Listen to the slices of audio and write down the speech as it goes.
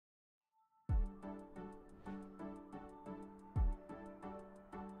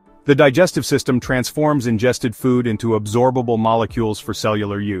The digestive system transforms ingested food into absorbable molecules for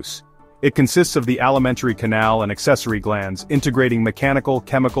cellular use. It consists of the alimentary canal and accessory glands, integrating mechanical,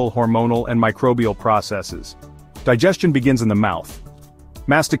 chemical, hormonal, and microbial processes. Digestion begins in the mouth.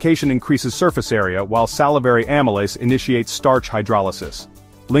 Mastication increases surface area, while salivary amylase initiates starch hydrolysis.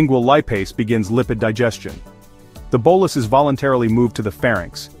 Lingual lipase begins lipid digestion. The bolus is voluntarily moved to the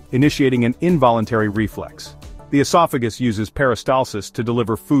pharynx, initiating an involuntary reflex. The esophagus uses peristalsis to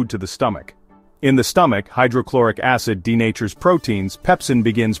deliver food to the stomach. In the stomach, hydrochloric acid denatures proteins, pepsin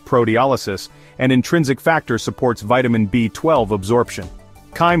begins proteolysis, and intrinsic factor supports vitamin B12 absorption.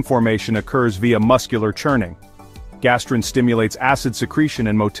 Chyme formation occurs via muscular churning. Gastrin stimulates acid secretion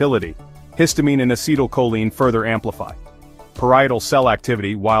and motility. Histamine and acetylcholine further amplify. Parietal cell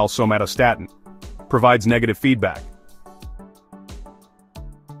activity, while somatostatin, provides negative feedback.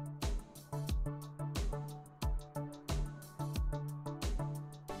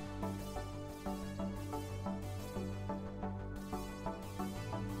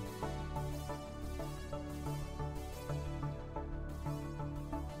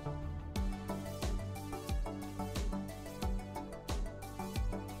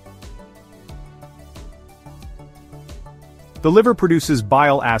 The liver produces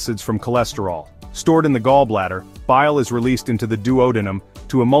bile acids from cholesterol. Stored in the gallbladder, bile is released into the duodenum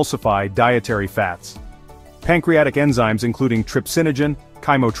to emulsify dietary fats. Pancreatic enzymes including trypsinogen,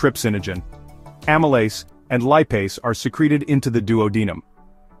 chymotrypsinogen, amylase, and lipase are secreted into the duodenum.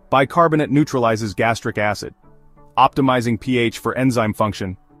 Bicarbonate neutralizes gastric acid, optimizing pH for enzyme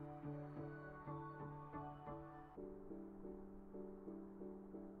function.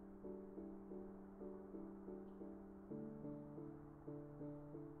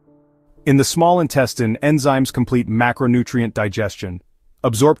 In the small intestine, enzymes complete macronutrient digestion.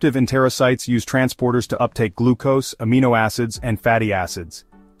 Absorptive enterocytes use transporters to uptake glucose, amino acids, and fatty acids.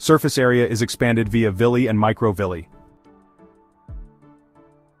 Surface area is expanded via villi and microvilli.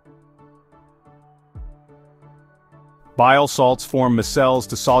 Bile salts form micelles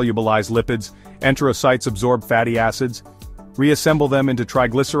to solubilize lipids. Enterocytes absorb fatty acids, reassemble them into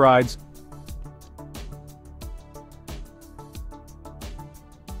triglycerides,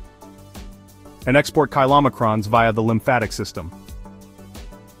 and export chylomicrons via the lymphatic system.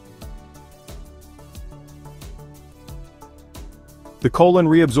 The colon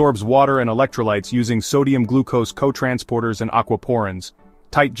reabsorbs water and electrolytes using sodium-glucose cotransporters and aquaporins.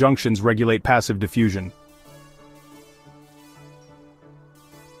 Tight junctions regulate passive diffusion.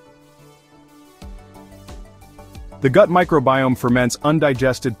 The gut microbiome ferments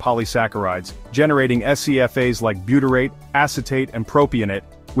undigested polysaccharides, generating SCFAs like butyrate, acetate, and propionate,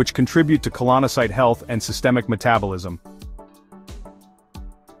 which contribute to colonocyte health and systemic metabolism.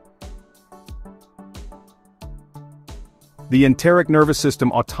 The enteric nervous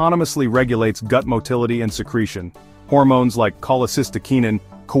system autonomously regulates gut motility and secretion. Hormones like cholecystokinin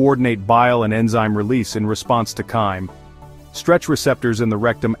coordinate bile and enzyme release in response to chyme. Stretch receptors in the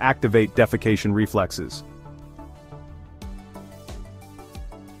rectum activate defecation reflexes.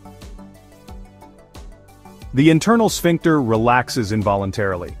 The internal sphincter relaxes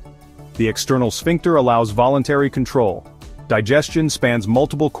involuntarily. The external sphincter allows voluntary control. Digestion spans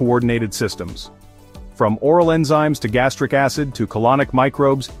multiple coordinated systems. From oral enzymes to gastric acid to colonic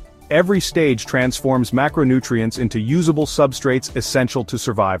microbes, every stage transforms macronutrients into usable substrates essential to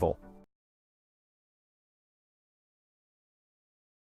survival.